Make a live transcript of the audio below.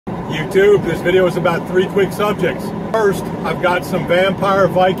YouTube, this video is about 3 quick subjects. First, I've got some vampire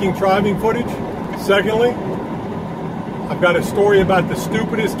Viking driving footage. Secondly, I've got a story about the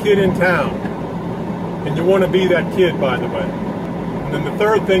stupidest kid in town. And you want to be that kid, by the way. And then the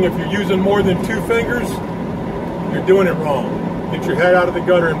third thing, if you're using more than 2 fingers, you're doing it wrong. Get your head out of the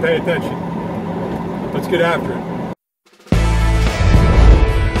gutter and pay attention. Let's get after it.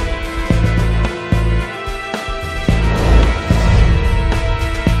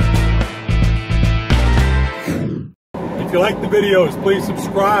 If you like the videos, please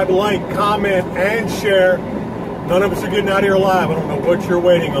subscribe, like, comment, and share. None of us are getting out of here alive. I don't know what you're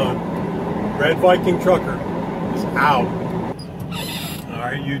waiting on. Red Viking Trucker is out.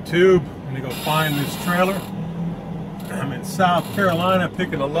 Alright, YouTube, I'm going to go find this trailer. I'm in South Carolina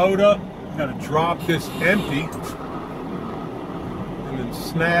picking a load up. I've got to drop this empty and then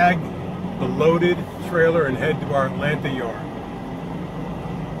snag the loaded trailer and head to our Atlanta yard.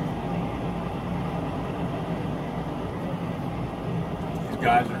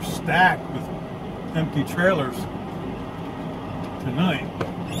 Guys are stacked with empty trailers tonight.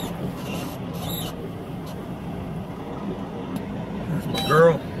 There's my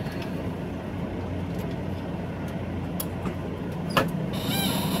girl.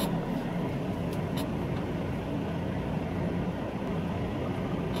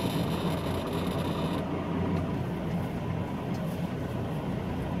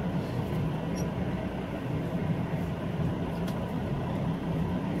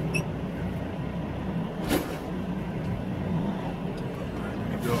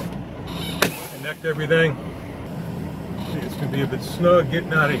 Connect everything. It's going to be a bit snug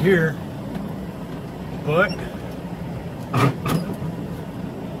getting out of here, but it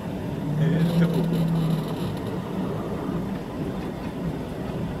is doable.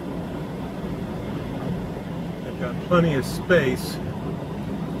 I've got plenty of space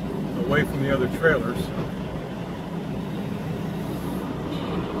away from the other trailers.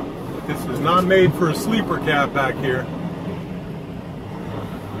 But this is not made for a sleeper cab back here.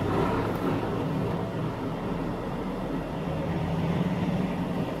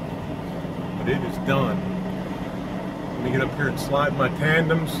 But it is done. Let me get up here and slide my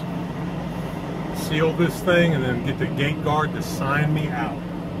tandems, seal this thing, and then get the gate guard to sign me out.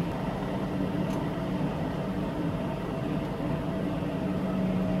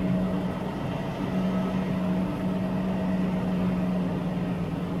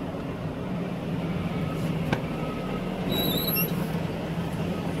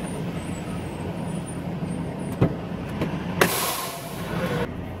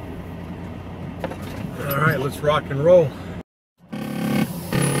 Alright, let's rock and roll.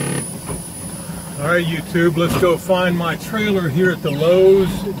 Alright, YouTube, let's go find my trailer here at the Lowe's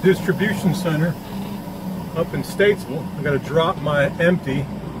Distribution Center up in Statesville. I gotta drop my empty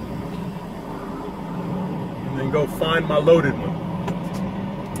and then go find my loaded one.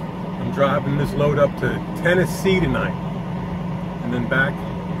 I'm driving this load up to Tennessee tonight and then back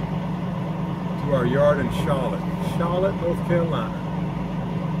to our yard in Charlotte, North Carolina.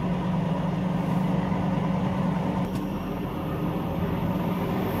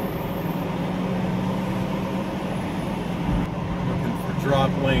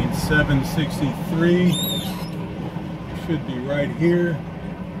 Drop lane 763 should be right here.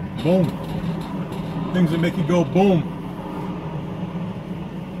 Boom. Things that make you go boom.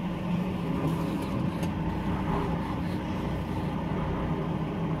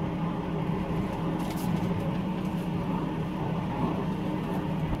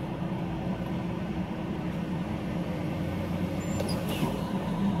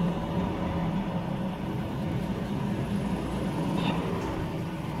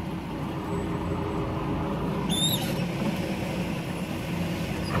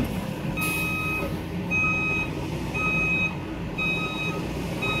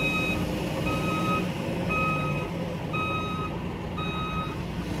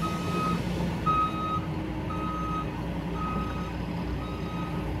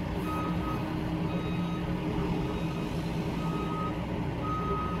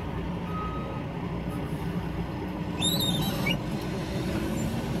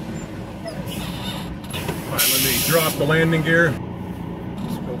 Let me drop the landing gear.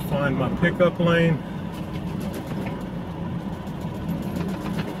 Let's go find my pickup lane.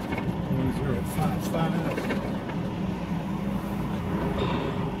 1055.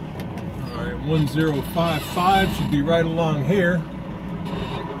 All right, 1055 should be right along here.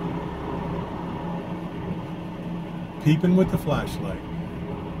 Peeping with the flashlight.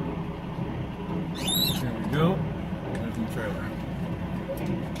 There we go. There's the trailer.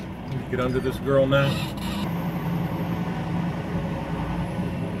 Get under this girl now.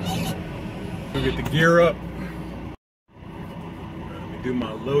 We'll get the gear up. Let me do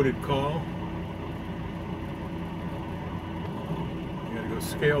my loaded call. I gotta go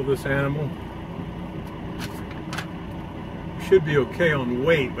scale this animal. Should be okay on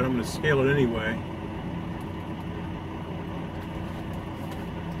weight, but I'm gonna scale it anyway.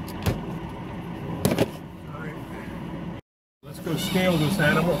 All right, let's go scale this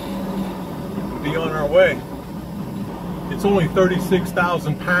animal and be on our way. It's only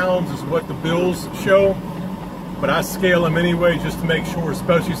 36,000 pounds is what the bills show, but I scale them anyway just to make sure,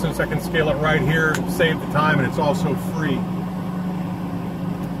 especially since I can scale it right here, save the time, and it's also free.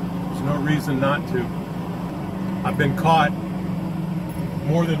 There's no reason not to. I've been caught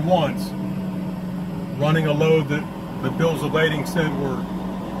more than once running a load that the bills of lading said were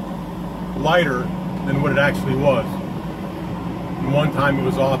lighter than what it actually was. And one time it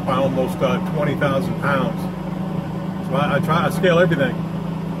was off by almost 20,000 pounds. I scale everything.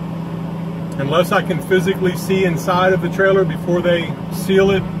 Unless I can physically see inside of the trailer before they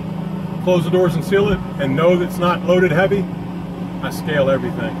seal it, close the doors and seal it, and know that it's not loaded heavy, I scale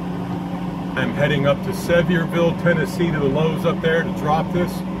everything. I'm heading up to Sevierville, Tennessee to the Lowe's up there to drop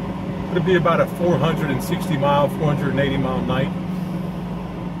this. It'll be about a 460 mile, 480 mile night.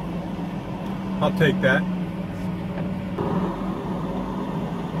 I'll take that.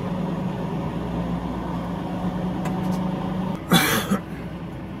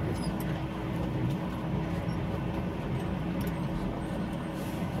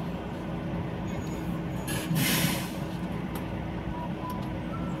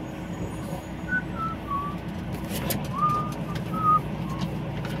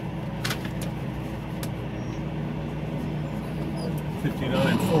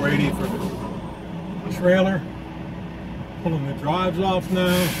 $59,480 for the trailer. Pulling the drives off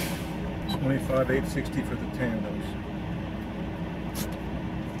now. $25,860 for the tandems.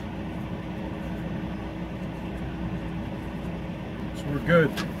 So we're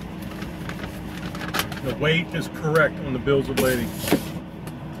good. The weight is correct on the bills of lading.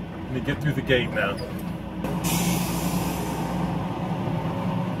 Let me get through the gate now.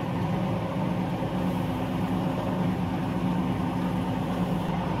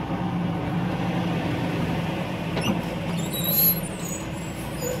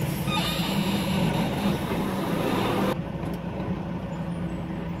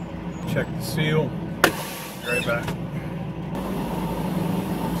 Check the seal. Be right back. All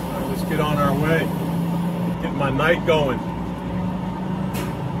right, let's get on our way. Get my night going.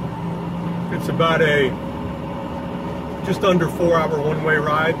 It's about a just under 4-hour one-way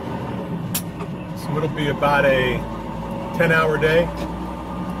ride. So it'll be about a 10-hour day,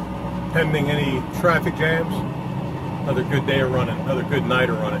 pending any traffic jams. Another good day of running, another good night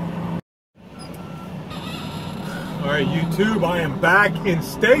of running. All right, YouTube, I am back in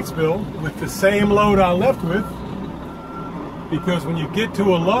Statesville with the same load I left with, because when you get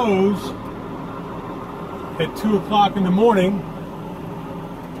to a Lowe's at 2 o'clock in the morning,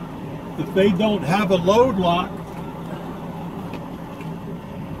 if they don't have a load lock,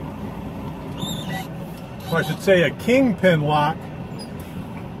 or I should say a kingpin lock,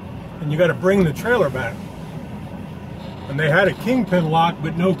 and you got to bring the trailer back. And they had a kingpin lock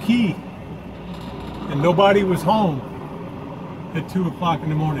but no key. And nobody was home at 2 o'clock in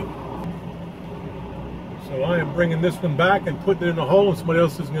the morning. So I am bringing this one back and putting it in a hole, and somebody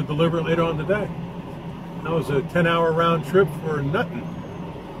else is going to deliver it later on today. That was a 10-hour round trip for nothing.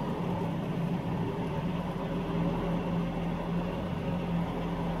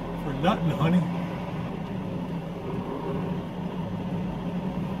 For nothing, honey.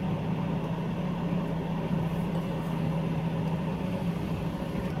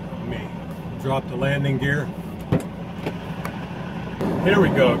 Drop the landing gear. Here we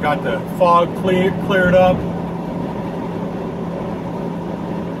go. Got the fog cleared up.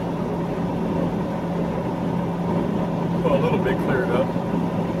 Well, a little bit cleared up.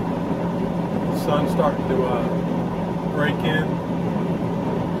 The sun's starting to break in.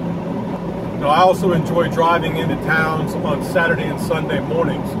 Now, I also enjoy driving into towns on Saturday and Sunday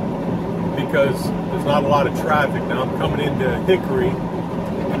mornings because there's not a lot of traffic. Now I'm coming into Hickory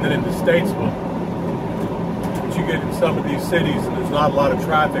and then into Statesville. But you get in some of these cities and there's not a lot of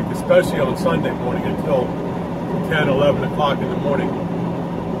traffic, especially on Sunday morning until 10, 11 o'clock in the morning.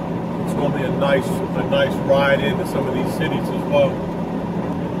 It's normally a nice ride into some of these cities as well.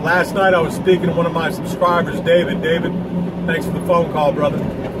 Last night I was speaking to one of my subscribers, David. David, thanks for the phone call, brother.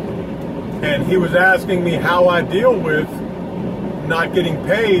 And he was asking me how I deal with not getting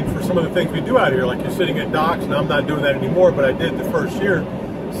paid for some of the things we do out here. Like you're sitting at docks, and I'm not doing that anymore, but I did the first year.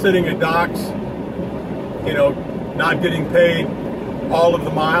 Sitting at docks, you know, not getting paid all of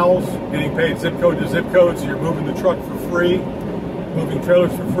the miles, getting paid zip code to zip code, so you're moving the truck for free, moving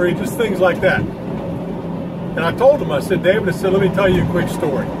trailers for free, just things like that. And I told him, I said, David, I said, let me tell you a quick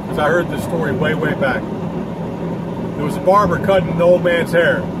story, because I heard this story way, way back. There was a barber cutting an old man's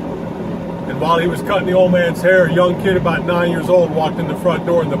hair. And while he was cutting the old man's hair, a young kid about 9 years old walked in the front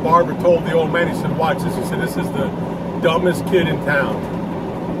door, and the barber told the old man, he said, watch this. He said, this is the dumbest kid in town.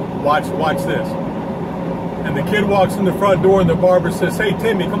 Watch this. And the kid walks in the front door, and the barber says, hey,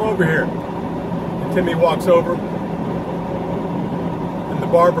 Timmy, come over here. And Timmy walks over. And the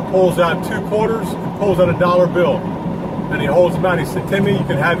barber pulls out 2 quarters and pulls out a dollar bill. And he holds them out. He said, Timmy, you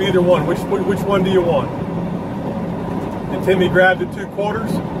can have either one. Which one do you want? And Timmy grabbed the 2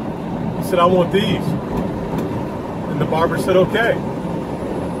 quarters. He said, I want these. And the barber said, okay.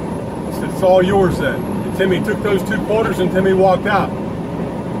 He said, it's all yours then. And Timmy took those 2 quarters, and Timmy walked out.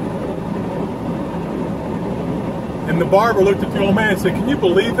 And the barber looked at the old man and said, can you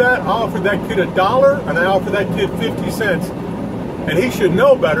believe that? I offered that kid $1 and I offered that kid 50 cents. And he should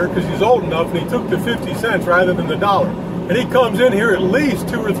know better because he's old enough, and he took the 50 cents rather than the $1. And he comes in here at least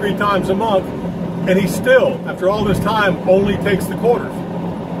 2 or 3 times a month, and he still, after all this time, only takes the quarters.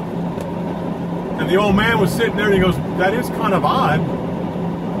 And the old man was sitting there, and he goes, that is kind of odd.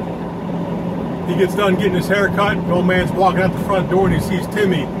 He gets done getting his hair cut. The old man's walking out the front door, and he sees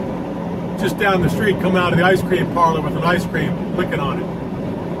Timmy just down the street coming out of the ice cream parlor with an ice cream licking on it.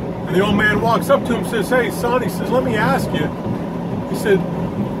 And the old man walks up to him and says, hey, son, he says, let me ask you. He said,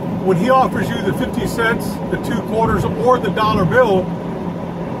 when he offers you the 50 cents, the 2 quarters, or the $1 bill,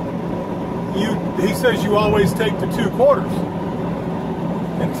 he says you always take the 2 quarters.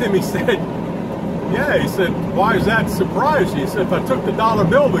 And Timmy said, yeah. He said, why is that surprise you? He said, if I took the $1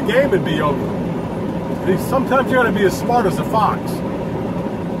 bill, the game would be over. Sometimes you got to be as smart as a fox.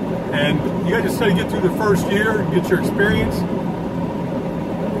 And you just got to get through the first year, get your experience.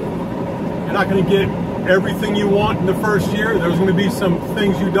 You're not going to get everything you want in the first year. There's going to be some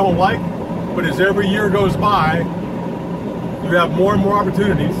things you don't like. But as every year goes by, you have more and more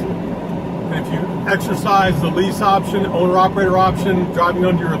opportunities. And if you exercise the lease option, owner-operator option, driving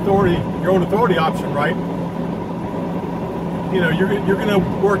under your own authority option, right? You know, you're going to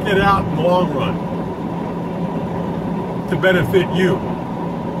work it out in the long run to benefit you.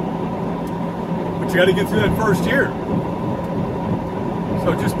 But you got to get through that first year.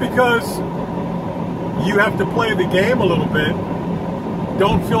 So just because you have to play the game a little bit,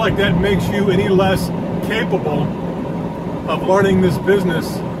 don't feel like that makes you any less capable of learning this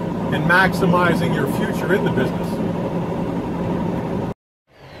business and maximizing your future in the business.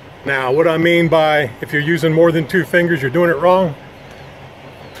 Now, what I mean by if you're using more than 2 fingers, you're doing it wrong.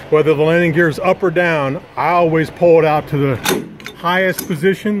 Whether the landing gear is up or down, I always pull it out to the highest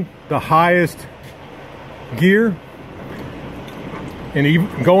position, the highest gear. And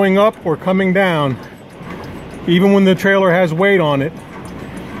even going up or coming down, even when the trailer has weight on it,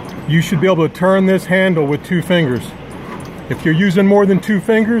 you should be able to turn this handle with 2 fingers. If you're using more than 2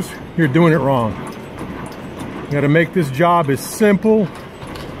 fingers, you're doing it wrong. You got to make this job as simple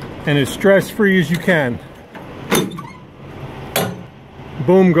and as stress-free as you can.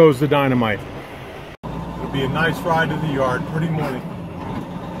 Boom goes the dynamite. It'll be a nice ride to the yard, pretty morning.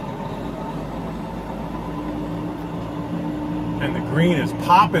 And the green is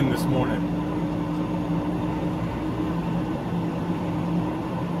popping this morning.